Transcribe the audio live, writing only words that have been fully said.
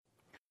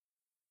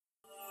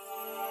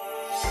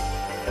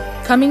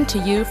Coming to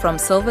you from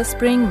Silver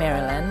Spring,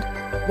 Maryland,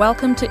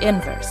 welcome to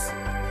Inverse,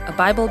 a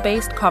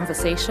Bible-based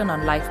conversation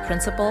on life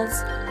principles,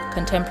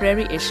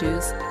 contemporary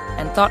issues,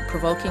 and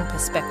thought-provoking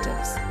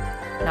perspectives.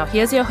 Now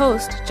here's your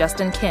host,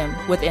 Justin Kim,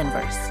 with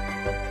Inverse.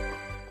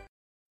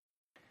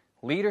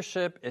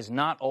 Leadership is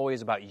not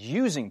always about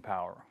using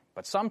power,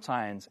 but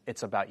sometimes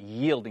it's about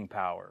yielding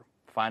power.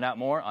 Find out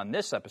more on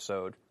this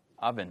episode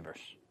of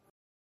Inverse.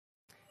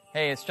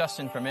 Hey, it's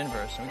Justin from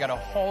Inverse, and we got a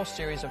whole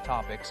series of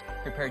topics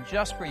prepared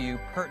just for you,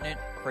 pertinent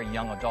for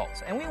young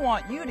adults. And we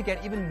want you to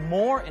get even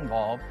more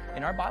involved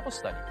in our Bible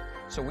study.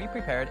 So we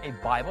prepared a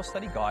Bible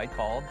study guide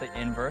called the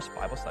Inverse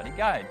Bible Study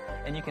Guide,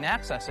 and you can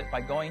access it by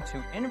going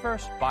to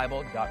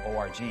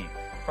inversebible.org.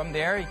 From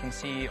there, you can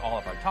see all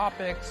of our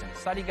topics and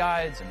study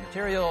guides and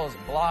materials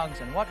and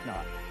blogs and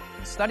whatnot. You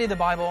can study the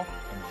Bible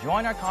and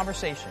join our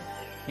conversation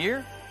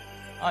here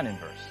on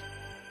Inverse.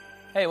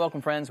 Hey,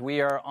 welcome friends. We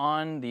are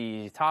on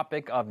the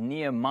topic of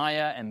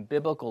Nehemiah and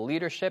biblical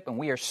leadership, and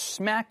we are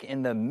smack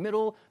in the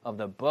middle of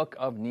the book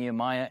of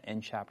Nehemiah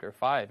in chapter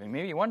 5. And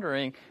maybe you're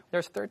wondering,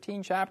 there's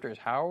 13 chapters.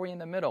 How are we in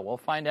the middle? We'll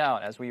find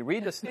out as we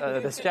read this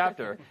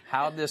chapter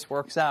how this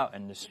works out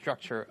and the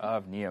structure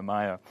of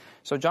Nehemiah.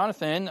 So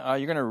Jonathan,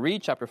 you're going to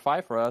read chapter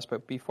 5 for us,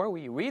 but before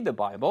we read the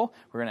Bible,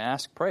 we're going to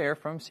ask prayer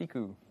from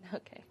Sikhu.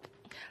 Okay,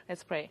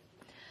 let's pray.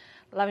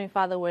 Loving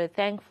Father, we're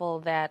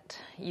thankful that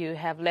you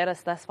have led us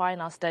thus far in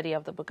our study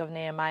of the book of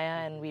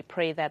Nehemiah, and we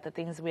pray that the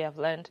things we have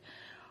learned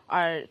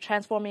are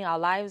transforming our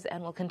lives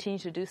and will continue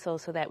to do so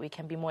that we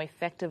can be more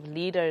effective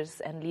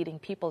leaders and leading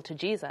people to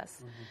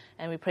Jesus.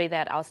 And we pray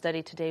that our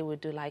study today would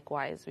do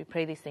likewise. We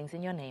pray these things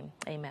in your name.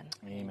 Amen.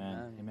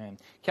 Amen. Amen.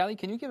 Callie,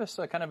 can you give us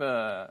a kind of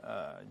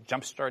a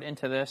jump start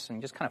into this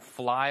and just kind of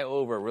fly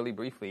over really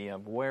briefly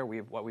of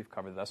what we've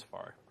covered thus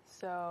far?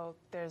 So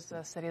there's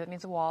a city that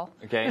needs a wall.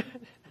 Okay.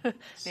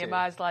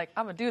 Nehemiah's like,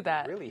 I'm going to do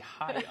that. Really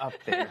high up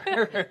there.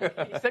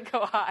 He said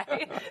go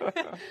high.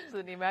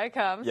 So Nehemiah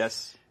comes.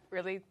 Yes.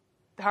 Really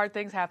hard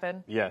things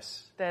happen.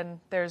 Yes. Then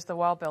there's the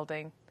wall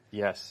building.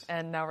 Yes.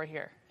 And now we're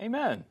here.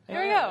 Amen.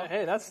 Here we go.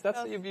 Hey, that's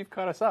you've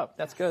caught us up.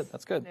 That's good.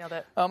 That's good. Nailed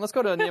it. Let's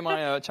go to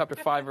Nehemiah chapter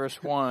 5,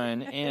 verse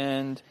 1.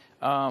 And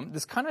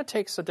this kind of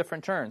takes a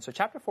different turn. So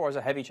chapter 4 is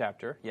a heavy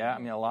chapter. Yeah, I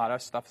mean, a lot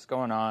of stuff's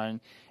going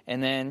on.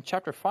 And then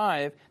chapter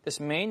 5, this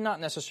may not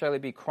necessarily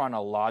be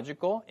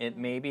chronological. It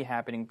may be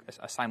happening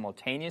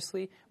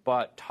simultaneously,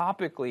 but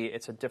topically,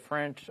 it's a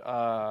different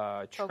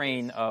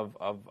train of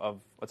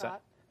what's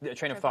thought? that? A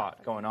train of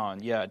thought going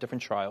on. Yeah, a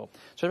different trial.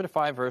 So chapter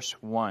 5, verse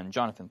 1.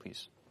 Jonathan,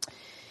 please.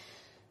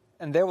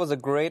 And there was a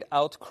great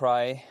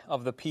outcry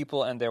of the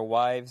people and their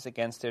wives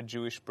against their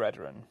Jewish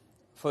brethren.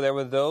 For there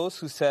were those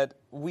who said,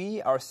 We,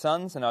 our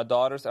sons and our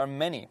daughters, are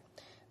many.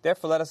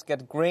 Therefore let us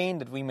get grain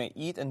that we may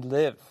eat and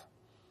live.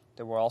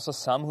 There were also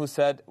some who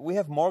said, We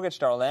have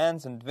mortgaged our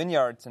lands and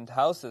vineyards and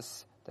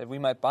houses, that we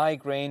might buy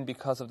grain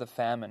because of the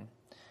famine.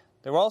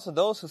 There were also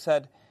those who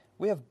said,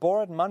 We have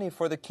borrowed money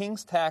for the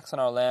king's tax on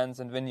our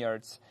lands and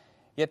vineyards.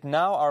 Yet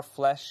now our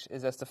flesh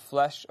is as the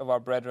flesh of our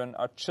brethren,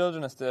 our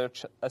children as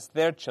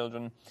their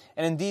children.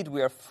 And indeed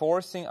we are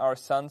forcing our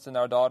sons and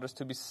our daughters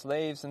to be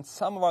slaves, and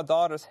some of our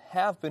daughters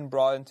have been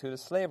brought into the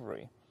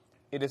slavery.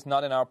 It is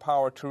not in our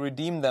power to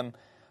redeem them,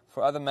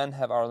 for other men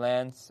have our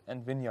lands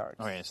and vineyards.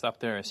 Okay, stop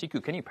there. Sikhu,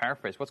 can you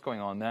paraphrase what's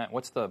going on there?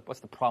 What's the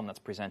problem that's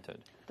presented?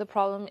 The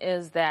problem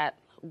is that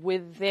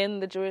within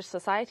the Jewish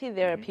society,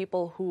 there are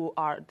people who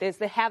there's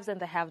the haves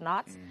and the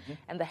have-nots,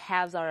 and the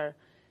haves are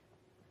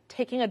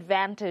taking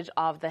advantage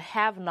of the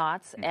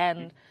have-nots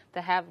and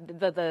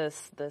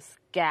this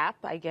gap,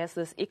 I guess,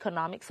 this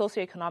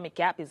socioeconomic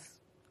gap is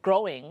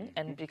growing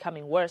and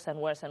becoming worse and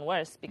worse and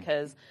worse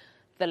because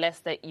the less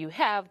that you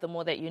have, the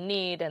more that you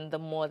need, and the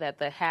more that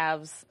the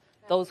haves,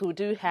 those who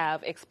do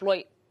have,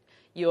 exploit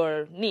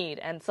your need.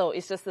 And so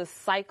it's just this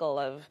cycle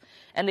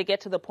and they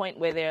get to the point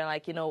where they're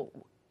like,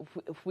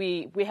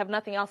 we have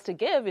nothing else to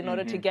give in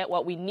order to get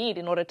what we need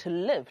in order to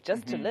live,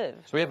 just to live.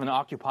 So we have an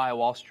Occupy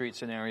Wall Street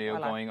scenario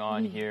going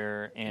on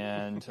here.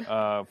 And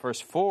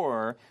verse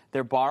 4,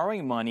 they're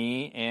borrowing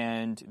money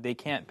and they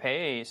can't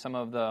pay some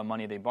of the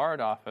money they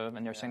borrowed off of.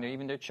 And they're saying they're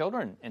even their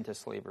children into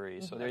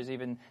slavery. So there's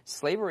even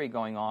slavery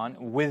going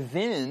on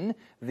within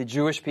the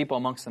Jewish people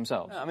amongst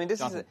themselves. I mean,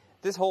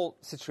 this whole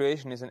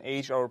situation is an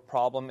age-old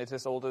problem. It's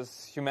as old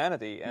as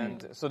humanity.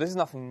 And so this is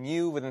nothing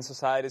new within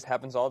society. This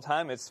happens all the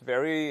time. It's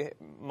very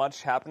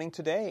much happening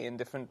today in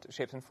different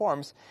shapes and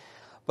forms.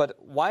 But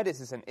why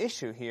this is an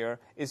issue here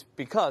is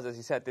because, as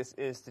you said, this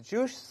is the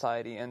Jewish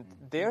society, and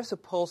they're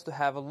supposed to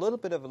have a little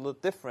bit of a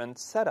different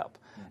setup.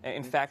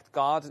 In fact,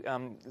 God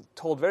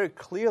told very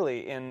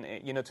clearly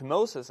to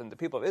Moses and the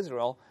people of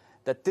Israel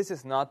that this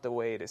is not the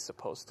way it is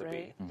supposed to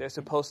be. There's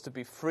supposed to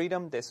be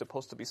freedom. There's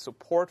supposed to be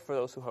support for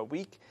those who are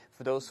weak,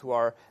 for those who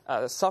are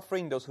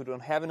suffering, those who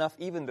don't have enough.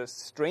 Even the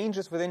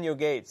strangers within your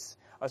gates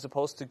are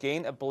supposed to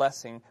gain a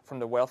blessing from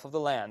the wealth of the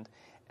land.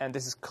 And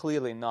this is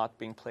clearly not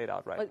being played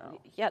out right now.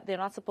 Yeah, they're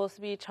not supposed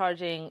to be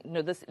charging.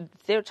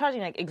 They're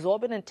charging like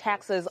exorbitant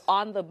taxes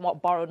on the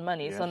borrowed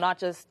money. Yes. So not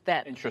just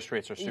that. Interest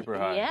rates are super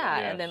high. Yeah,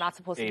 Yes. and they're not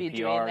supposed to be APR,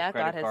 doing that. God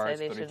credit has cards,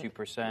 said they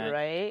 32%. should.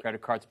 Right.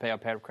 Credit cards pay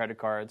up credit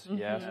cards.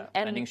 Yes.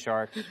 And- Lending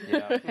sharks.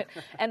 Yeah.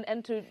 and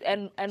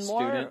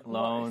more Student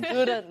loans.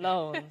 Student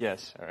loans.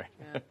 Yes. All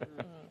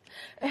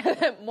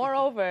right.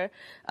 Moreover,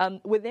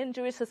 within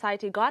Jewish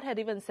society, God had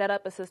even set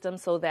up a system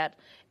so that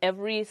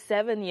every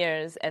 7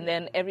 years and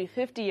then every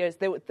 50 years,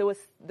 there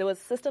was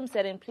system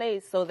set in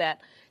place so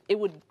that it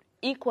would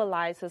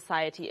equalize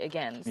society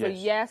again. So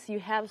yes, you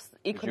have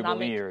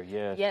economic year,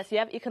 yes. Yes, you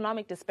have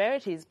economic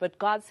disparities, but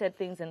God set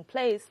things in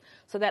place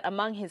so that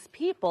among His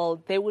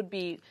people there would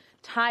be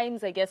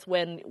times, I guess,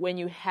 when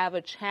you have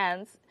a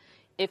chance,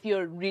 if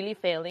you're really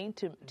failing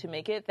to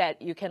make it,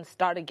 that you can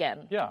start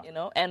again. Yeah.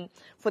 And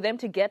for them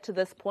to get to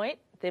this point,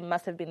 they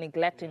must have been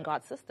neglecting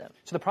God's system.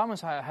 So the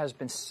promise has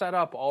been set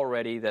up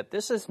already that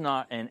this is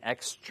not an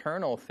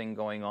external thing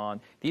going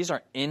on. These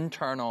are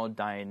internal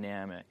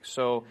dynamics.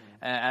 So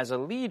as a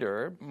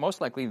leader, most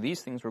likely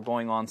these things were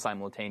going on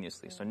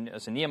simultaneously.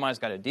 So Nehemiah's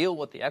got to deal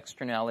with the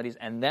externalities,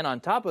 and then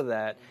on top of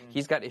that,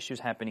 he's got issues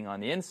happening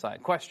on the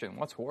inside. Question,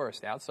 what's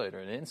worse, the outside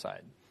or the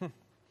inside?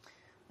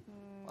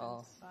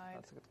 Well,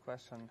 that's a good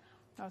question.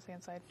 I was the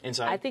inside.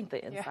 Inside? I think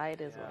the inside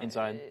is what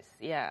Inside. it is.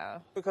 Yeah.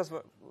 Because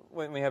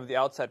when we have the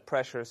outside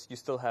pressures, you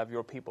still have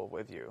your people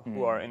with you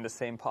who are in the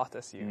same pot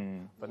as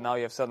you. But now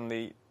you have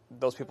suddenly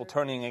those people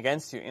turning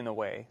against you in a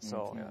way.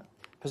 So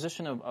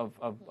Position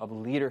of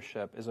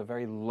leadership is a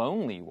very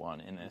lonely one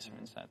in this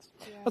sense.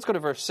 Yeah. Let's go to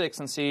verse 6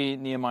 and see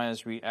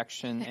Nehemiah's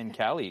reaction. And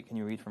Callie, can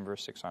you read from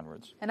verse 6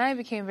 onwards? And I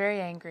became very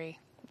angry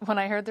when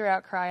I heard their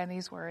outcry and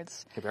these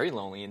words. Okay, very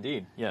lonely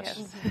indeed. Yes.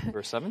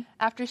 Verse 7.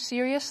 After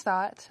serious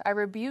thought, I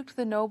rebuked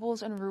the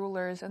nobles and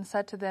rulers and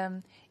said to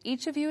them,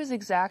 each of you is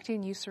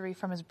exacting usury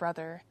from his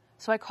brother.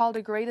 So I called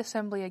a great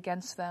assembly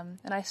against them,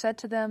 and I said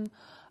to them,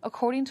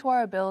 according to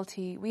our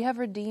ability, we have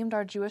redeemed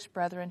our Jewish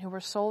brethren who were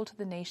sold to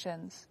the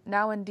nations.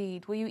 Now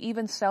indeed, will you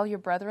even sell your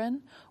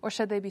brethren, or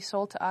should they be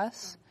sold to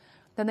us?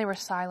 Then they were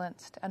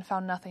silenced and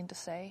found nothing to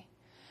say.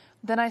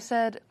 Then I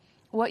said,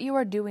 what you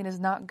are doing is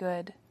not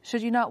good.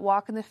 Should you not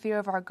walk in the fear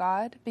of our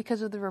God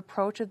because of the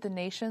reproach of the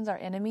nations, our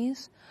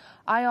enemies?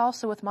 I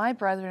also, with my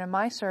brethren and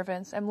my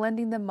servants, am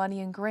lending them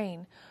money and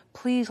grain.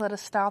 Please let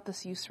us stop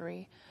this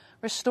usury.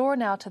 Restore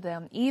now to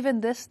them,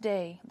 even this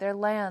day, their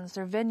lands,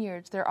 their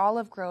vineyards, their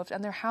olive groves,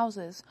 and their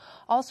houses,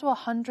 also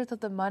 100th of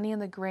the money and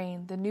the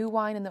grain, the new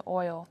wine and the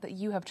oil that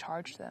you have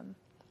charged them.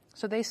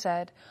 So they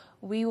said,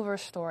 we will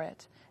restore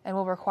it, and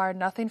will require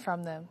nothing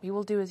from them. We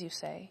will do as you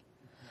say.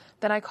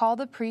 Then I called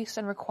the priests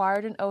and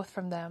required an oath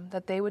from them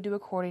that they would do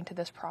according to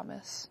this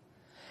promise.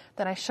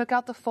 Then I shook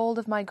out the fold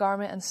of my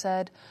garment and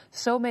said,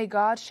 so may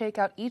God shake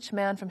out each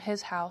man from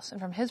his house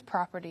and from his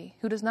property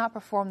who does not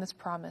perform this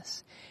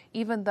promise.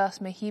 Even thus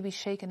may he be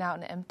shaken out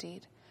and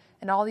emptied.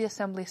 And all the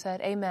assembly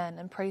said, amen,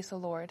 and praise the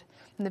Lord.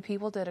 And the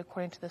people did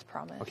according to this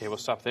promise. Okay, we'll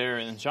stop there.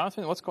 And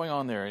Jonathan, what's going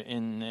on there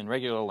in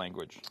regular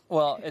language?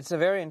 Well, it's a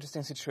very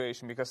interesting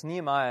situation because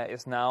Nehemiah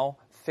is now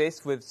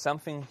faced with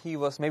something he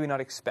was maybe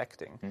not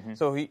expecting.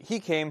 So he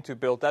came to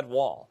build that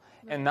wall.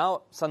 And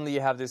now suddenly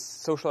you have these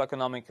social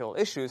economical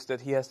issues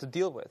that he has to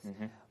deal with.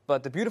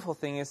 But the beautiful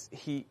thing is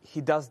he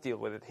does deal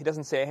with it. He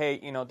doesn't say,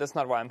 hey, that's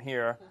not why I'm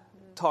here.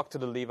 Talk to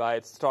the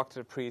Levites, talk to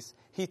the priests.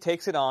 He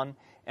takes it on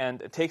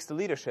and takes the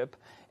leadership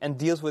and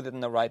deals with it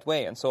in the right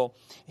way. And so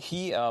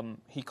he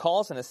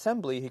calls an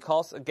assembly, he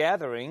calls a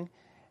gathering,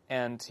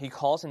 and he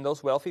calls in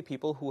those wealthy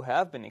people who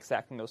have been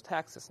exacting those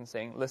taxes and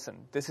saying,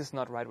 listen, this is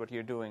not right what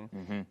you're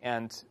doing.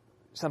 And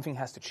something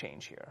has to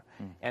change here.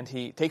 And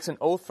he takes an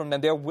oath from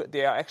them.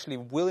 They are actually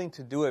willing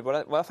to do it.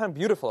 What I find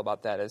beautiful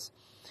about that is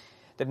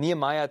that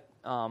Nehemiah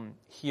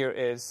here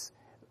is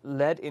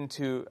led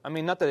into,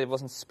 not that it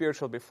wasn't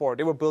spiritual before.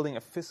 They were building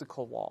a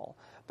physical wall.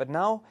 But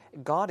now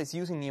God is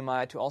using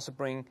Nehemiah to also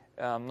bring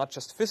not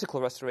just physical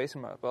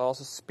restoration, but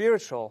also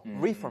spiritual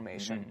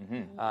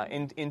reformation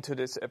into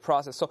this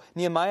process. So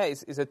Nehemiah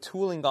is a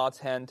tool in God's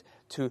hand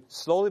to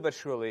slowly but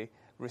surely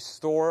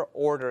restore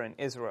order in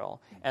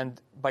Israel.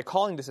 And by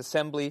calling this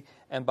assembly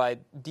and by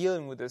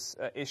dealing with this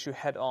issue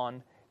head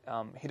on,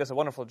 he does a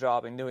wonderful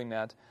job in doing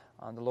that.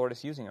 The Lord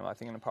is using him, I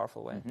think, in a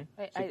powerful way.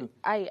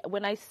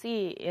 When I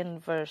see in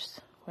verse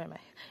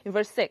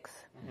 6,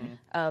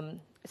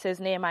 it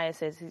says, Nehemiah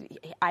says,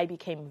 I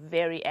became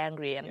very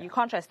angry. And you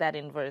contrast that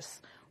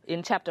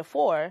in chapter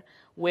 4,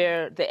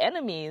 where the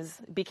enemies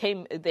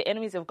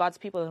of God's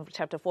people in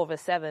chapter 4,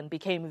 verse 7,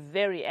 became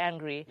very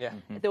angry. Yeah.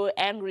 They were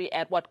angry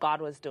at what God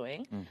was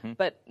doing.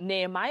 But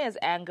Nehemiah's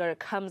anger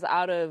comes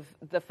out of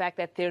the fact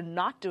that they're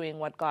not doing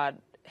what God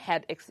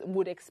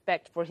would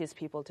expect for his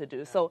people to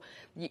do. So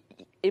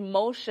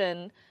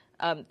emotion,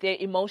 their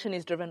emotion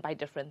is driven by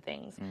different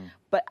things.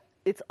 But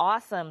it's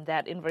awesome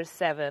that in verse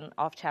 7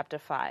 of chapter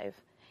 5,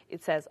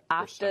 it says,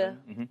 after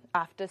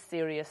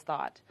serious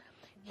thought.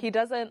 He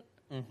doesn't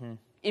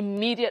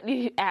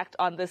immediately act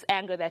on this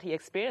anger that he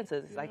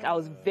experiences. It's like, I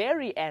was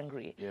very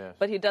angry. Yes.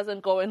 But he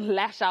doesn't go and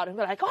lash out and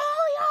be like, oh,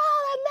 y'all,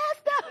 I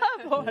messed up.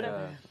 or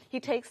whatever. He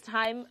takes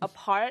time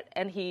apart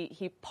and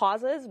he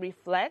pauses,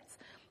 reflects,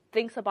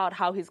 thinks about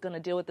how he's going to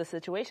deal with the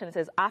situation. It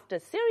says, after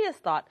serious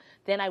thought,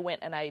 then I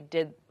went and I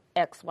did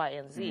X, Y,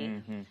 and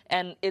Z.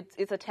 And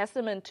it's a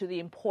testament to the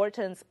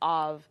importance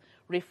of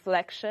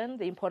reflection,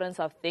 the importance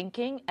of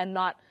thinking, and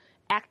not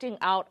acting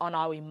out on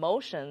our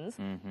emotions.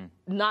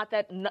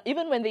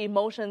 Even when the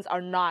emotions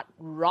are not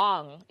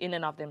wrong in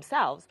and of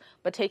themselves,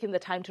 but taking the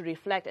time to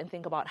reflect and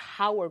think about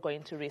how we're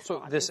going to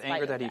respond. So this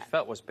anger that he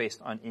felt was based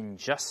on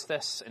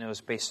injustice, and it was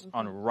based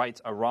on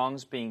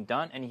wrongs being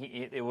done, and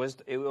it was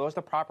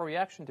the proper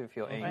reaction to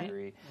feel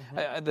angry.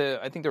 I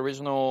think the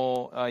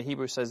original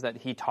Hebrew says that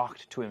he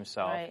talked to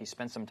himself. He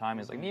spent some time.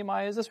 He's like,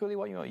 Nehemiah, is this really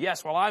what you want?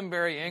 Yes. Well, I'm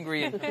very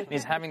angry, and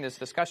he's having this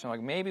discussion.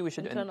 Like maybe we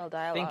should internal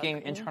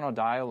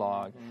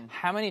dialogue.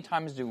 How many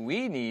times do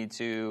we need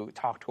to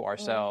talk to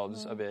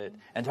ourselves a bit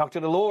and talk to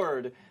the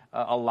Lord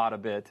a lot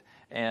of it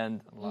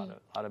and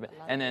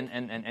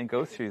and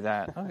go through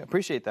that? Okay,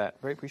 appreciate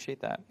that. Very appreciate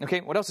that.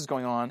 Okay, what else is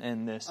going on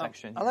in this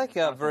section? I like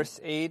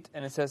verse 8,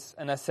 and it says,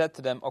 "And I said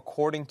to them,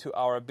 according to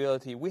our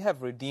ability, we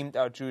have redeemed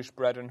our Jewish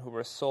brethren who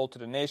were sold to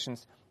the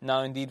nations.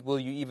 Now indeed, will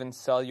you even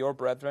sell your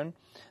brethren?"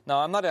 Now,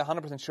 I'm not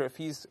 100% sure if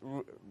he's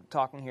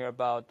talking here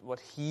about what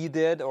he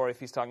did or if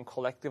he's talking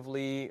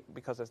collectively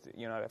because,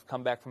 they've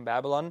come back from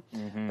Babylon.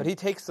 But he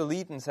takes the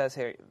lead and says,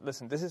 hey,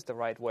 listen, this is the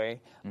right way.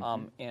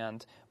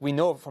 And we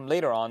know from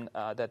later on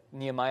that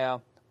Nehemiah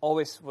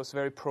always was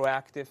very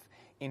proactive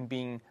in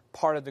being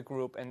part of the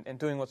group and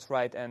doing what's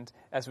right, and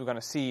as we're going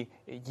to see,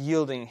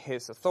 yielding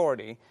his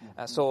authority,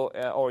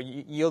 or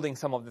yielding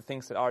some of the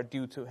things that are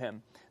due to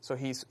him. So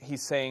he's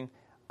saying,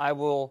 I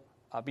will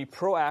be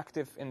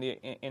proactive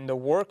in the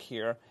work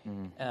here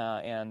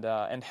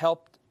and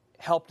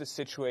help the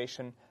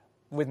situation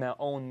with my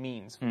own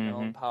means, with my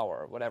own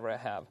power, whatever I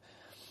have.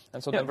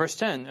 And so then verse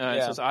 10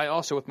 it says, "I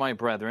also with my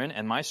brethren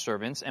and my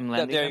servants am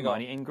lending them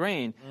money and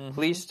grain.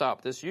 Please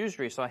stop this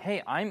usury." So,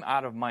 hey, I'm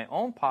out of my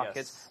own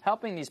pockets,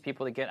 helping these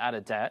people to get out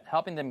of debt,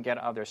 helping them get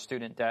out of their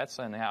student debts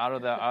and out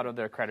of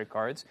their credit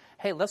cards.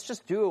 Hey, let's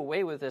just do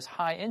away with this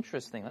high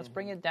interest thing. Let's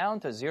bring it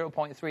down to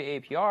 0.3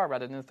 APR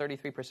rather than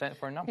 33%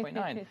 for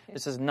 9.9.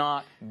 This is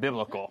not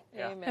biblical.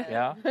 Amen.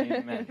 Yeah.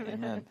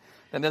 Amen.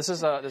 And this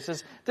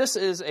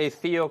is a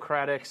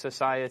theocratic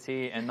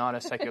society and not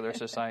a secular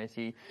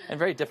society, and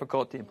very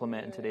difficult to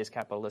implement in today's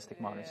capitalistic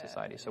modern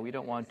society. So we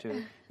don't want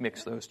to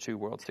mix those two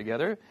worlds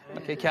together.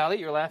 Okay, Callie,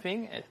 you're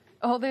laughing.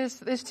 Oh, there's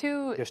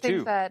two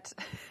things that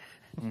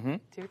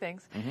two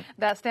things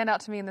that stand out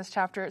to me in this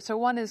chapter. So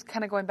one is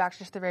kind of going back to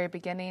just the very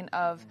beginning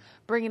of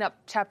bringing up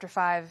chapter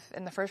 5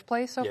 in the first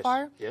place so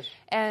far. Yes.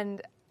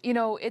 And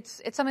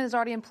it's something that's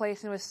already in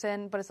place and it was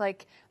sin, but it's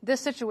like this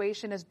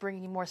situation is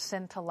bringing more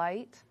sin to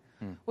light.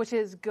 Which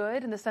is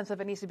good in the sense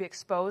of it needs to be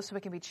exposed so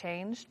it can be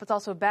changed, but it's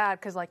also bad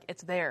because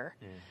it's there.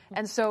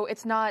 And so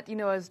it's not,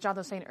 as Jonathan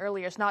was saying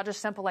earlier, it's not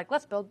just simple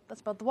let's build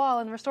the wall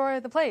and restore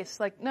the place.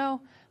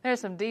 No,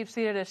 there's some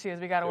deep-seated issues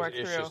we got to work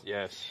through.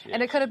 Yes.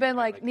 And it could have been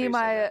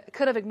Nehemiah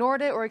could have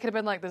ignored it, or it could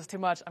have been this is too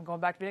much. I'm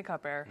going back to being a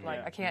cupbearer.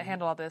 I can't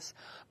handle all this.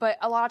 But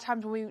a lot of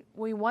times when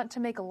we want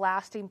to make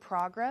lasting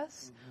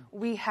progress,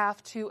 we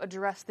have to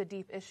address the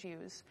deep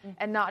issues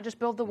and not just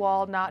build the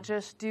wall, not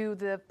just do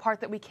the part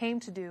that we came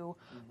to do,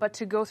 but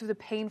to go through the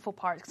painful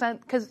parts.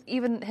 Because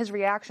even his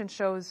reaction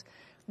shows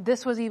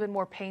this was even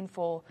more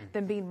painful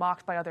than being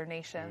mocked by other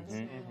nations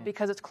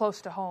because it's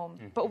close to home.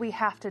 But we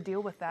have to deal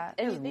with that.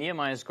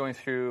 Nehemiah is going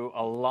through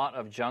a lot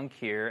of junk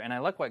here, and I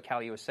like what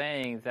Callie was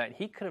saying, that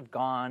he could have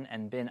gone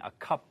and been a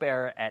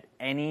cupbearer at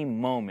any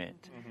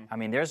moment. I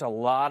mean, there's a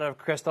lot of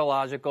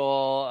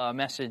Christological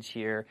message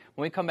here.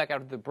 When we come back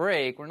after the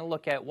break, we're going to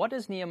look at what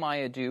does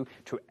Nehemiah do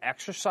to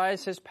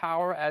exercise his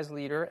power as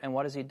leader, and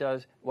what does he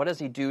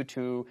do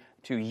to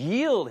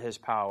yield his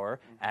power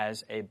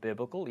as a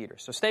biblical leader.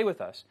 So stay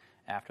with us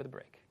after the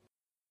break.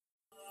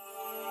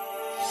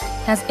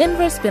 Has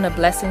Inverse been a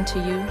blessing to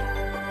you?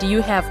 Do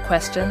you have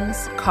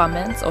questions,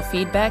 comments, or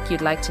feedback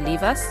you'd like to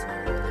leave us?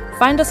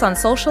 Find us on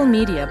social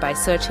media by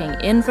searching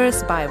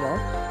Inverse Bible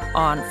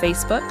on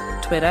Facebook,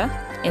 Twitter,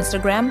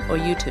 Instagram, or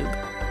YouTube.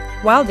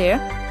 While there,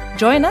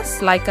 join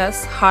us, like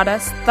us, heart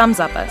us, thumbs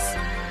up us.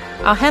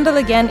 Our handle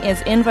again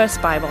is Inverse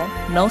Bible,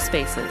 no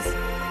spaces.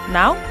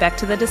 Now, back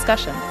to the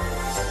discussion.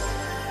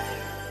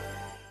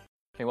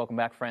 Okay, welcome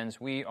back,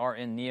 friends. We are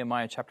in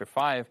Nehemiah chapter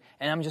 5,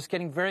 and I'm just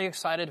getting very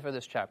excited for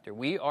this chapter.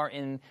 We are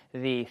in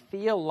the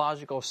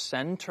theological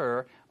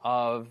center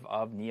of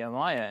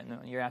Nehemiah.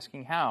 And you're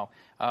asking how.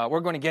 We're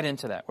going to get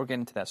into that.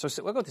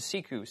 So we'll go to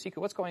Sikhu. Sikhu,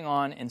 what's going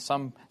on in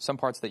some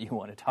parts that you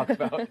want to talk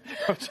about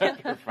of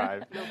chapter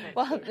 5?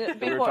 Well,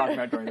 we were talking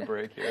about during the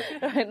break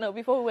here. No,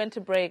 before we went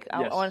to break,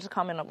 I wanted to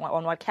comment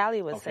on what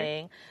Callie was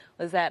saying,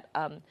 was that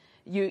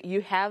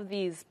you have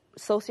these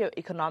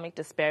socioeconomic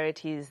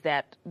disparities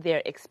that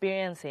they're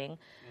experiencing,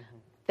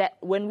 that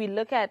when we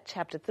look at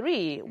chapter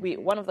 3,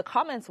 one of the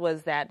comments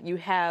was that you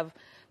have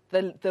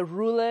the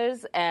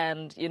rulers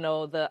and,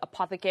 the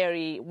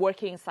apothecary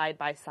working side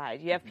by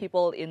side. You have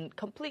people in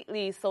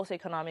completely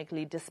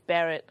socioeconomically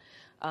disparate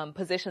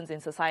positions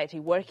in society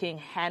working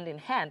hand in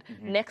hand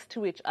next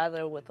to each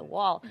other with the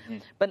wall.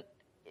 But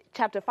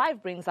chapter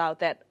 5 brings out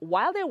that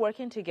while they're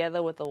working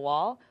together with the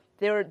wall,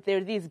 there are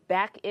these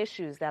back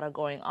issues that are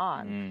going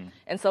on.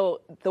 And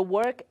so the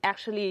work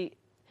actually,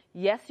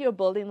 yes, you're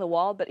building the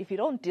wall, but if you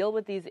don't deal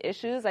with these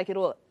issues, like it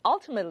will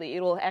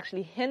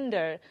actually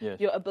hinder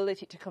your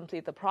ability to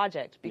complete the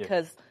project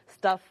because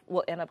stuff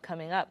will end up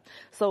coming up.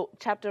 So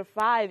chapter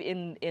 5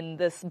 in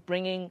this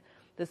bringing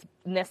this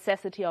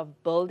necessity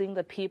of building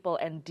the people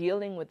and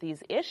dealing with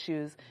these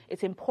issues,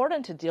 it's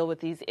important to deal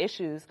with these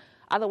issues.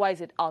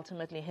 Otherwise, it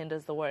ultimately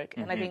hinders the work.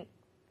 And I think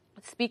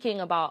speaking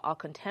about our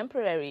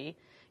contemporary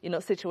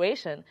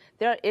situation,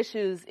 there are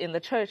issues in the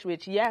church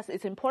which, yes,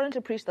 it's important to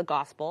preach the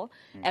gospel,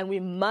 and we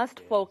must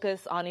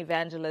focus on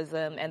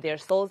evangelism, and there are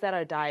souls that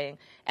are dying,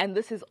 and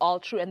this is all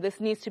true, and this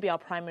needs to be our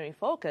primary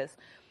focus.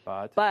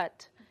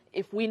 But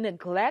if we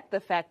neglect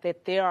the fact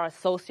that there are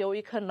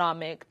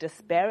socioeconomic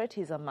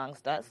disparities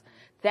amongst us,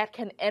 that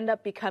can end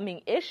up becoming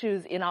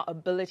issues in our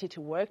ability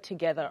to work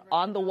together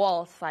on the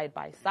wall side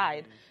by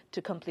side to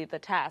complete the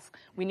task.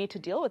 We need to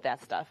deal with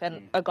that stuff,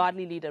 and a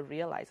godly leader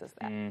realizes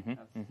that.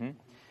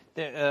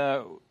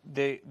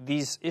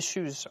 These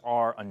issues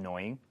are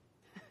annoying,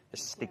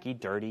 sticky,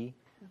 dirty,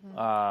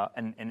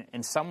 and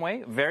in some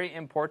way very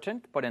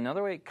important, but in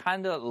another way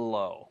kind of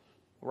low,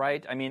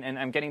 right? I mean, and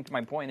I'm getting to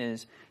my point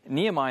is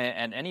Nehemiah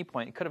at any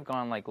point could have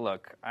gone like,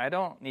 look, I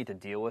don't need to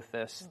deal with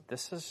this.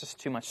 This is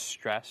just too much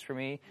stress for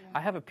me.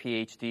 I have a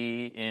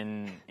PhD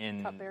in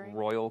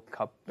royal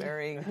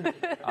cupbearing.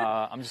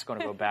 I'm just going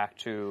to go back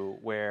to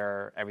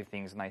where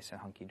everything's nice and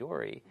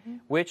hunky-dory,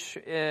 which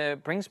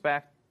brings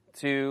back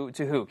to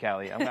who,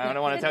 Callie? I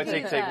don't want to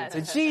take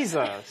to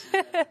Jesus.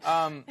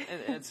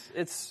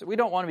 It's we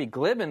don't want to be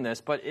glib in this,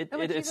 but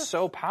it's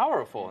so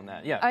powerful in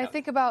that. Yeah. I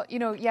think about,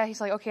 he's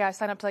like, okay, I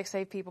signed up to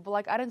save people,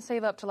 but I didn't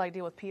save up to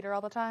deal with Peter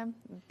all the time.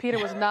 Peter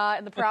was not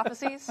in the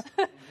prophecies.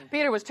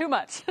 Peter was too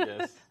much.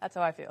 Yes. That's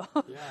how I feel.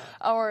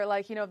 Yeah. Or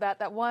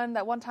that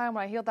one time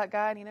when I healed that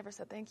guy and he never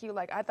said thank you.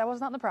 That was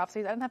not in the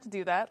prophecies. I didn't have to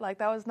do that.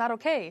 That was not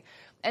okay.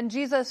 And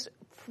Jesus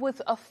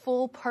with a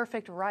full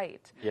perfect right.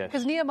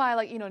 Because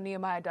Nehemiah,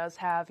 Nehemiah does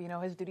have,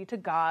 his duty to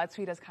God, so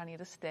he does kind of need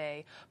to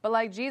stay.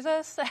 But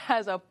Jesus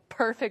has a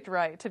perfect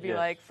right to be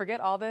forget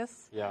all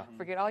this,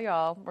 forget all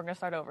y'all, we're going to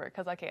start over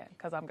because I can,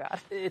 because I'm God.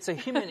 It's a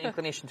human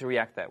inclination to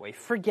react that way.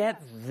 Forget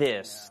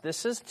this.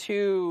 This is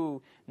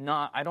too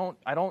not, I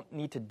don't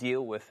need to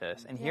deal with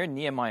this. And here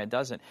Nehemiah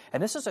doesn't.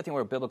 And this is, I think,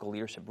 where biblical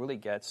leadership really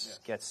gets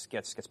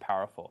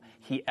powerful.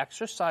 He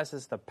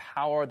exercises the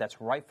power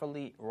that's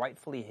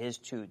rightfully his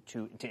to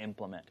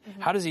implement.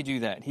 How does he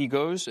do that? He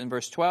goes in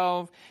verse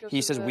 12,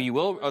 he says, we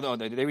will,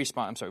 they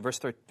respond, I'm sorry,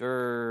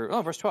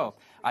 verse 12.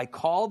 I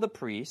call the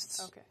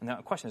priests. Okay. And the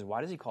question is,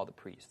 why does he call the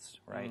priests,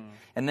 right?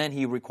 And then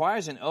he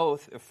requires an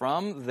oath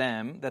from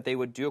them that they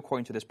would do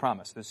according to this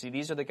promise. So see,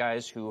 these are the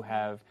guys who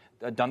have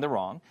done the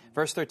wrong.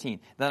 Verse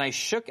 13, then I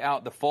shook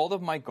out the fold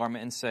of my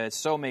garment and said,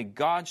 so may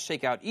God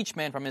shake out each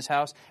man from his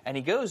house. And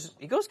he goes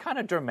kind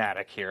of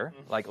dramatic here,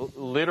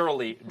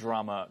 literally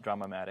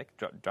dramatic.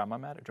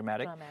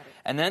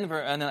 And then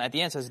at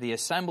the end says, the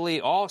assembly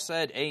all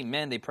said,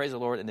 amen. They praised the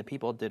Lord, and the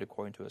people did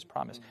according to his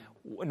promise.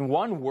 In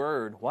one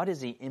word, what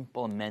is he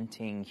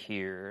implementing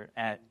here?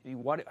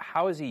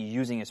 How is he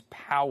using his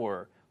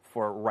power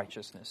for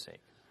righteousness'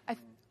 sake?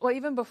 Well,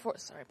 even before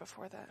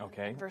that.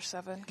 Okay. Verse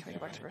 7. Can we go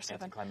back to verse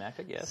 7?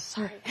 Anticlimactic, yes.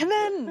 Sorry. And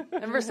then,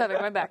 in verse 7,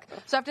 going back.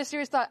 So after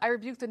serious thought, I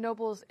rebuked the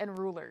nobles and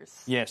rulers.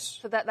 Yes.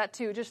 So that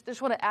too. Just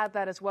want to add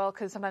that as well,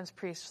 because sometimes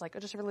priests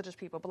just religious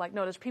people, but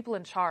no, there's people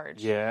in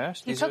charge.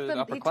 Yes. He took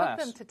them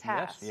to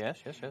task.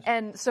 Yes.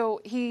 And so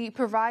he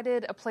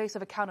provided a place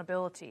of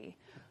accountability.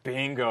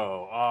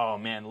 Bingo. Oh,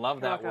 man, love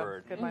that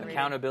word. Good mind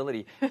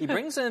Accountability. He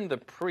brings in the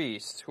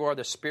priests, who are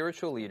the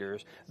spiritual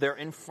leaders. They're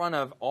in front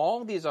of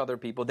all these other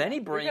people. Then he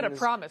brings a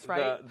promise,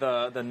 right?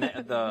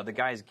 the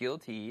guy's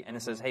guilty, and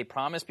it says, hey,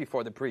 promise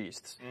before the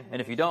priests. And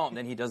if you don't,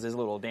 then he does his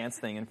little dance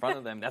thing in front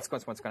of them. That's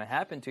what's going to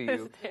happen to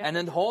you. And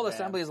then the whole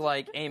assembly is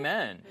like,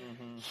 amen.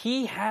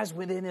 He has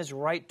within his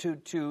right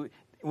to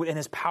in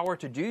his power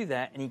to do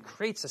that, and he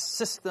creates a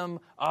system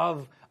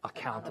of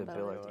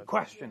accountability.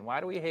 Question, why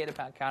do we hate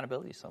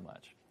accountability so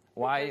much?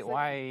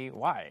 Why?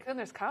 Because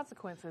there's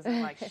consequences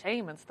and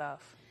shame and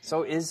stuff.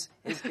 So is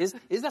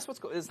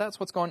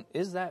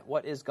that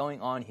what is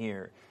going on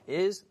here?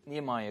 Is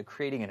Nehemiah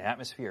creating an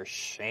atmosphere of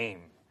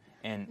shame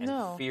and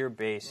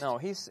fear-based? No,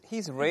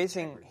 he's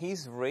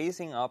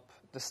raising up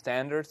the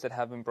standards that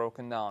have been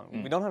broken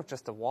down. We don't have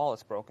just the wall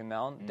that's broken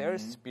down.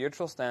 There's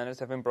spiritual standards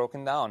that have been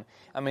broken down.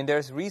 I mean,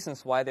 there's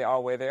reasons why they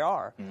are where they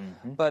are.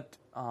 But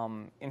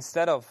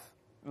instead of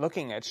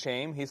looking at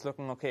shame, he's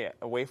looking,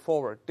 a way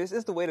forward. This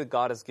is the way that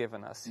God has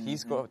given us.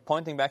 He's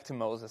pointing back to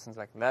Moses and it's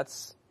like,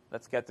 let's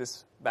get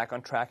this back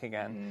on track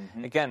again.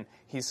 Again,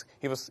 he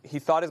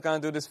thought he's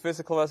going to do this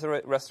physical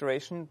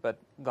restoration, but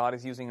God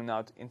is using him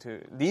now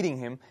into leading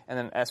him. And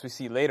then, as we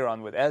see later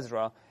on with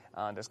Ezra,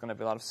 There's going to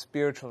be a lot of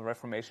spiritual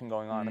reformation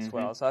going on as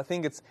well. So I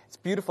think it's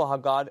beautiful how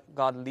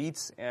God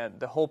leads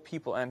the whole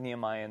people and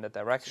Nehemiah in that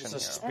direction. It's a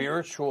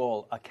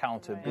spiritual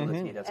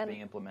accountability that's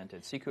being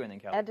implemented. Sikhu and then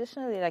Callie.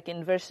 Additionally, like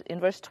in verse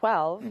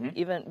 12,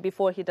 even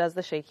before he does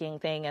the shaking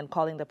thing and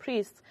calling the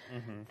priests,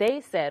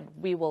 they said,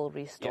 we will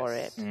restore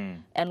it.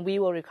 And we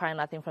will require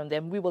nothing from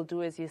them. We will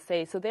do as you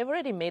say. So they've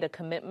already made a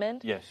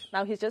commitment. Yes.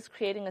 Now he's just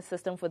creating a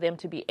system for them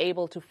to be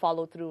able to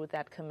follow through with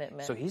that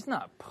commitment. So he's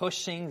not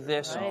pushing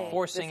this and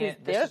forcing This is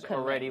it. their This is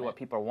already what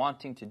people are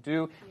wanting to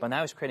do. But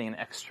now he's creating an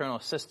external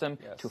system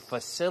to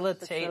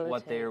facilitate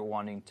what they're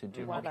wanting to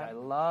do. Okay, I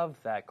love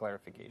that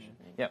clarification.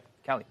 Yeah,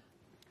 Callie.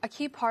 A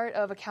key part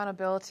of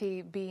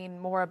accountability being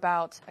more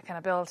about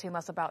accountability and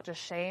less about just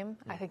shame,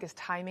 I think, is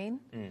timing.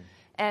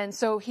 And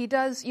so he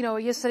does, he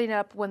is setting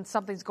up when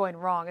something's going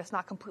wrong. It's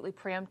not completely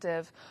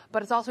preemptive,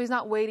 but it's also he's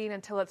not waiting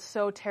until it's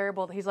so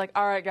terrible that he's like,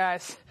 all right,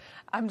 guys,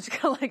 I'm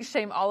just going to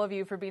shame all of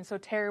you for being so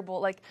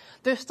terrible.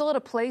 They're still at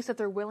a place that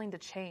they're willing to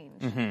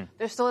change.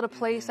 They're still at a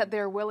place that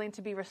they're willing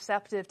to be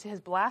receptive to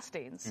his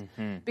blastings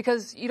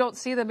because you don't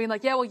see them being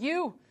like, yeah, well,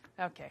 you.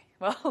 Okay.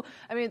 Well,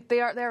 I mean,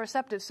 they're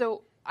receptive.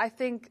 So I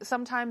think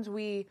sometimes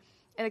we,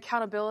 in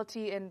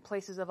accountability in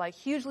places of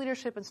huge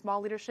leadership and small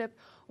leadership,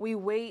 we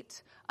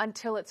wait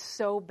until it's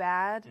so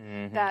bad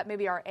that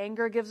maybe our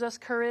anger gives us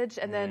courage,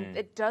 and then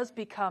it does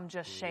become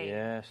just shame.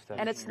 Yes, that's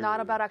and it's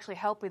not about actually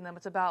helping them.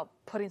 It's about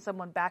putting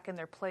someone back in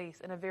their place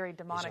in a very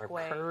demonic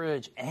way. Is our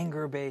courage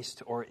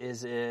anger-based, or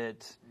is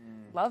it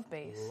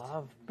love-based?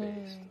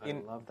 Love-based. I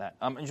love that.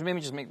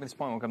 Maybe just make this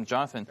point when it comes to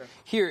Jonathan. Sure.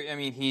 Here, I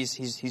mean, he's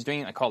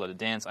doing, I call it a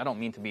dance. I don't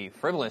mean to be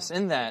frivolous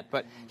in that,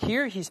 but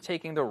here he's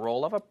taking the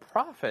role of a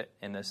prophet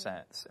in a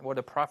sense, where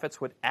the prophets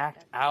would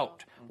act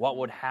out what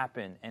would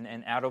happen,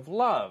 and out of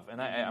love.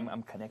 And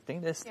I'm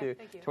connecting this to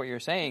what you're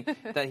saying,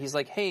 that he's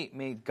like, hey,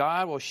 may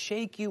God will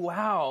shake you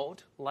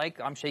out like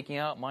I'm shaking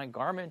out my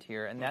garment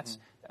here. And that's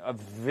a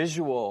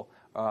visual,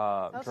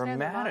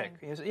 dramatic,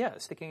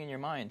 sticking in your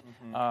mind.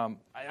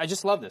 I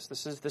just love this.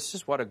 This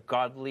is what a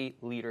godly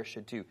leader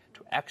should do,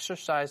 to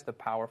exercise the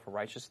power for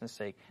righteousness'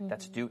 sake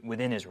that's due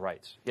within his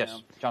rights.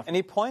 Yes, Jonathan. And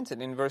he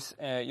pointed in verse.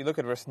 You look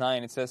at verse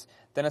 9. It says,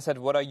 "Then I said,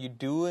 what are you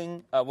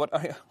doing? What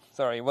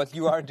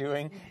you are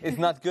doing is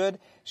not good.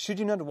 Should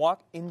you not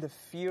walk in the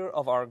fear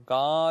of our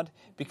God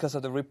because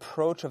of the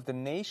reproach of the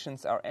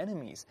nations, our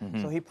enemies?"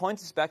 So he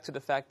points us back to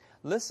the fact.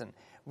 Listen,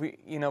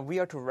 we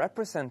are to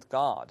represent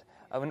God.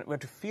 We're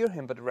to fear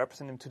him, but to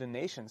represent him to the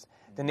nations.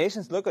 The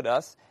nations look at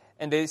us,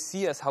 and they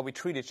see us, how we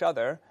treat each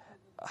other.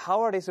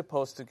 How are they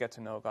supposed to get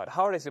to know God?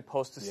 How are they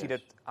supposed to see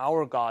that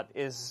our God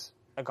is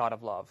a God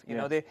of love?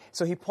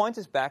 So he points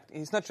us back.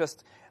 He's not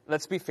just,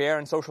 let's be fair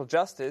and social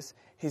justice.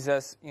 He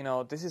says,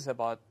 this is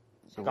about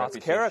God's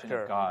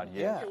character. God,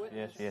 yes.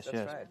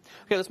 Right.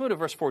 Okay, let's move to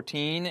verse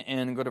 14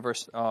 and go to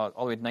verse all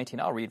the way to 19.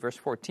 I'll read verse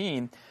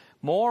 14.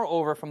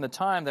 "Moreover, from the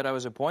time that I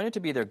was appointed to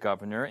be their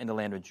governor in the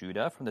land of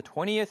Judah, from the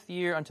 20th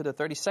year unto the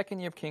 32nd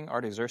year of King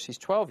Artaxerxes,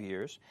 12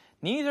 years,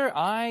 neither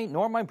I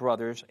nor my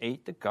brothers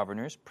ate the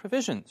governor's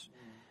provisions.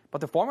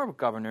 But the former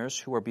governors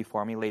who were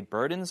before me laid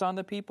burdens on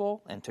the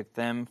people, and took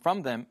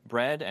from them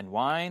bread and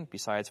wine,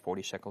 besides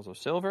 40 shekels of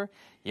silver.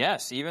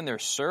 Yes, even their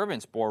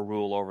servants bore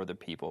rule over the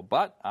people.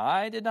 But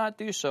I did not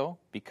do so,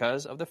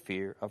 because of the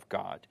fear of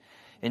God.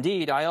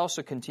 Indeed, I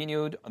also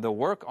continued the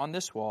work on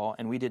this wall,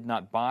 and we did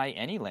not buy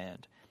any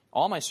land.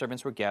 All my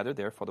servants were gathered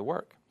there for the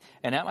work.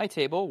 And at my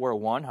table were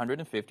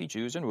 150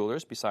 Jews and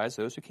rulers, besides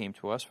those who came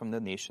to us from the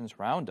nations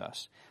round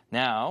us.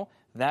 Now,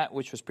 that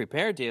which was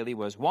prepared daily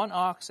was 1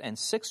 ox and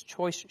 6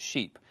 choice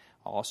sheep.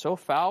 Also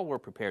fowl were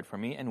prepared for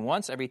me, and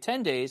once every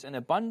 10 days an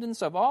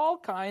abundance of all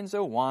kinds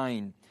of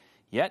wine.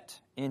 Yet,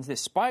 in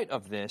spite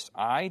of this,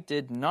 I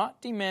did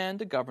not demand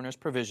the governor's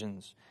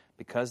provisions,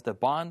 because the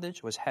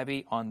bondage was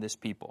heavy on this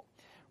people.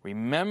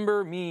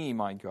 Remember me,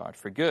 my God,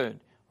 for good,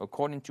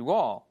 according to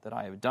all that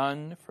I have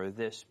done for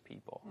this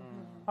people."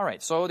 All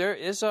right, so there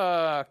is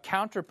a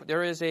kind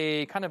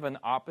of an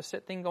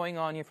opposite thing going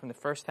on here from the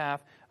first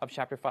half of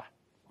chapter 5,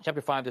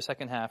 the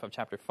second half of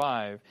chapter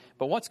 5.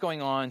 But what's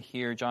going on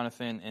here,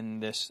 Jonathan,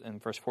 in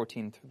verse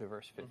 14 through the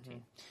verse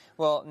 15?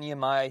 Well,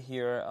 Nehemiah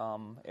here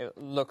it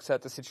looks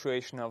at the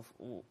situation of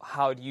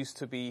how it used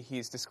to be.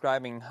 He's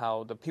describing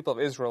how the people of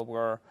Israel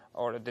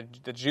or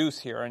the Jews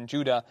here in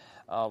Judah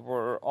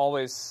were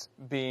always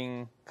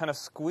being kind of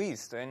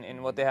squeezed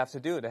in what they have to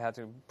do. They had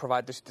to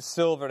provide the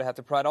silver, they had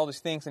to provide all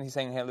these things, and he's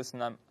saying, hey,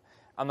 listen,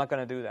 I'm not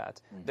going to do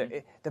that.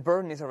 The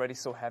burden is already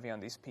so heavy on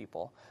these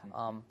people.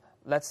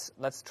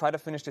 Let's try to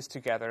finish this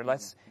together.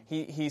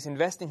 He's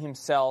investing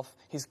himself.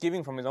 He's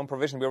giving from his own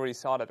provision. We already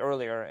saw that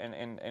earlier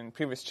in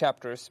previous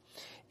chapters.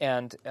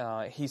 And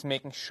he's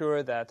making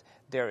sure that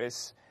there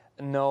is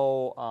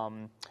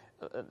no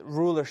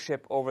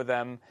rulership over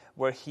them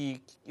where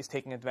he is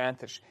taking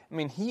advantage. I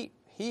mean,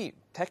 he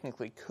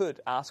technically could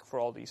ask for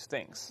all these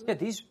things. Yeah,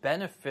 these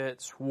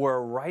benefits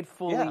were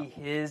rightfully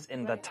his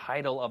in the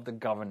title of the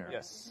governor.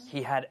 Yes.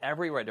 He had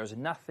every right. There's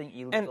nothing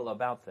illegal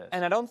about this.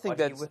 And I don't think but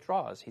that he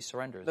withdraws, he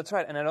surrenders. That's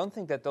right, and I don't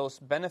think that those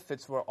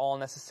benefits were all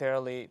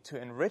necessarily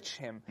to enrich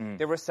him.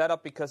 They were set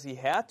up because he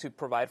had to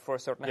provide for a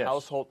certain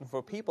household and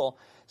for people.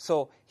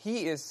 So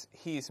he's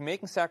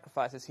making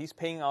sacrifices. He's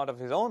paying out of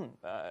his own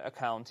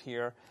account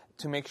here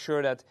to make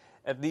sure that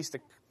at least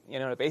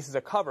the bases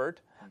are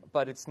covered.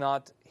 But he's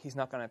not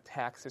going to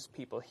tax his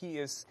people.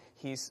 He's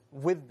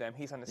with them.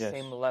 He's on the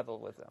same level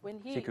with them.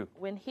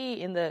 When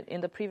he in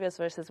the previous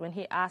verses, when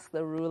he asked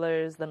the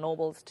rulers, the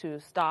nobles to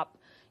stop,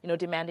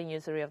 demanding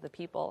usury of the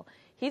people,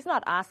 he's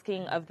not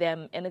asking of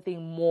them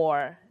anything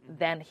more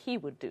than he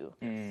would do,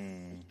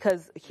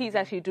 because he's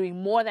actually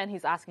doing more than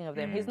he's asking of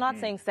them. He's not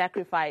saying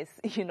sacrifice,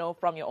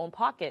 from your own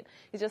pocket.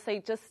 He's just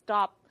saying just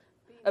stop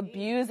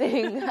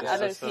abusing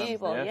other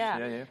people.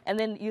 And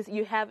then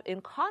you have,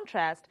 in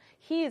contrast,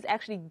 he is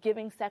actually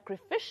giving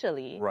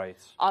sacrificially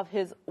of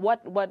his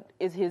what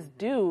is his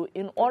due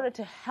in order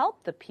to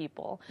help the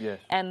people.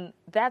 And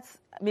that's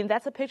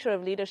a picture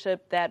of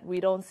leadership that we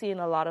don't see in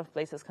a lot of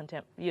places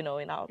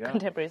in our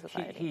contemporary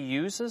society. He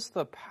uses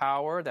the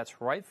power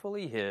that's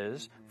rightfully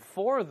his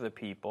for the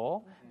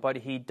people, but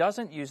he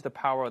doesn't use the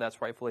power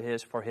that's rightfully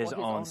his for his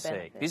own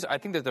sake. I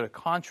think there's a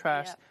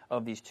contrast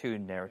of these two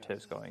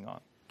narratives going on.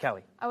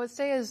 Callie. I would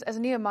say as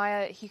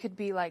Nehemiah, he could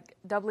be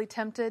doubly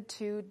tempted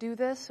to do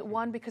this.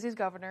 One, because he's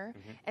governor,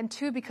 and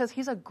two, because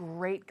he's a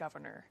great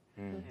governor.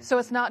 So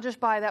it's not just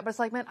by that, but it's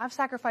like, man, I've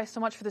sacrificed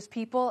so much for this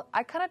people.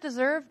 I kind of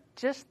deserve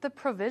just the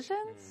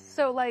provisions.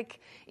 So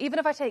even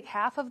if I take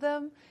half of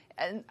them,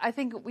 and I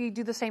think we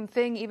do the same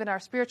thing even in our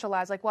spiritual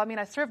lives.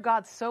 I serve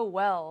God so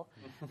well.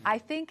 I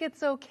think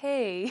it's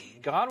okay.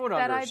 God would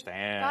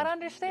understand. God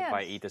understands. If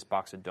I eat this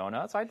box of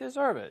donuts, I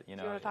deserve it. Do you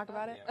want to talk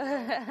about it?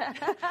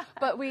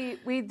 But we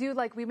do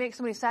we make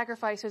so many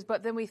sacrifices,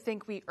 but then we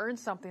think we earn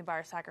something by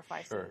our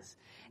sacrifices.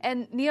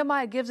 And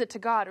Nehemiah gives it to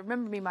God.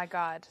 Remember me, my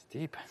God,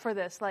 deep for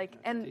this.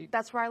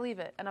 That's where I leave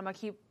it, and I'm gonna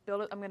keep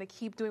build it. I'm gonna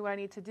keep doing what I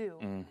need to do,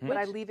 but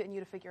I leave it in you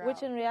to figure out.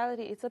 Which in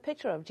reality, it's a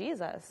picture of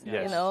Jesus.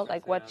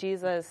 What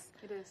Jesus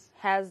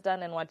has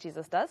done and what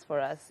Jesus does for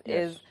us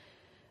is.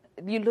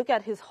 You look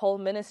at his whole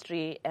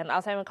ministry, and I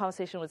was having a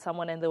conversation with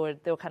someone, and they were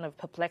kind of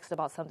perplexed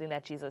about something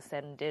that Jesus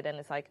said and did, and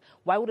it's like,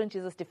 why wouldn't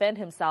Jesus defend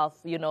himself?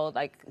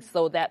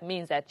 So that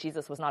means that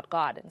Jesus was not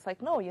God. And it's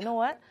like, no, you know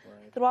what?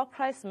 Throughout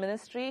Christ's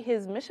ministry,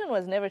 his mission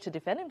was never to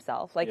defend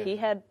himself.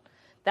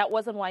 That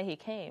wasn't why he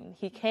came.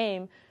 He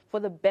came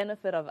for the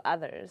benefit of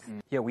others.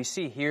 Yeah, we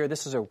see here,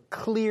 this is a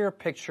clear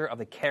picture of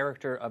the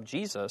character of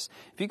Jesus.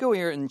 If you go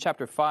here in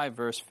chapter 5,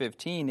 verse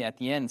 15, at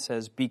the end it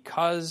says,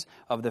 because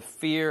of the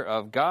fear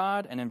of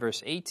God, and in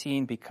verse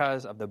 18,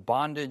 because of the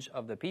bondage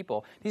of the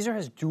people. These are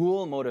his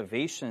dual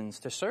motivations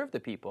to serve the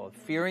people,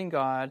 fearing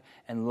God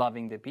and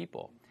loving the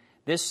people.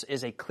 This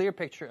is a clear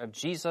picture of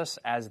Jesus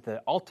as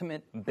the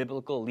ultimate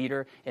biblical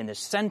leader in the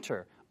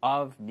center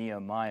of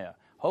Nehemiah.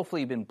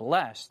 Hopefully you've been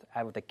blessed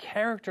with the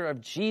character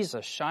of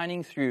Jesus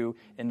shining through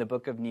in the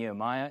book of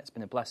Nehemiah. It's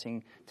been a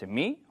blessing to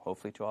me,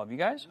 hopefully to all of you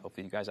guys,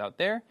 hopefully you guys out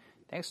there.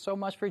 Thanks so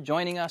much for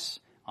joining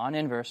us on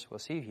Inverse. We'll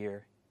see you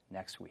here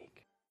next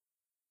week.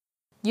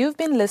 You've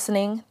been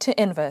listening to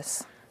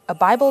Inverse, a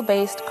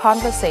Bible-based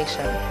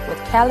conversation with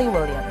Callie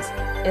Williams,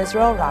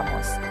 Israel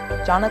Ramos,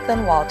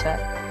 Jonathan Walter,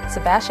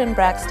 Sebastian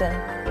Braxton,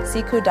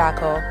 Sikhu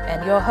Daco,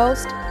 and your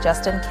host,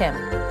 Justin Kim.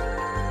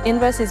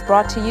 Inverse is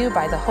brought to you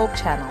by the Hope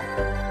Channel,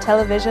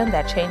 television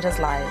that changes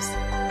lives.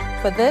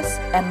 For this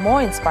and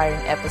more inspiring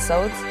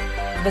episodes,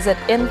 visit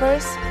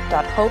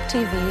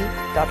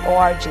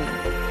inverse.hopetv.org.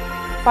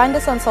 Find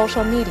us on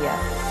social media,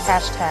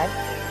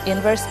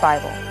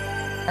 #InverseBible.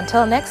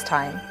 Until next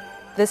time,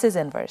 this is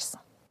Inverse.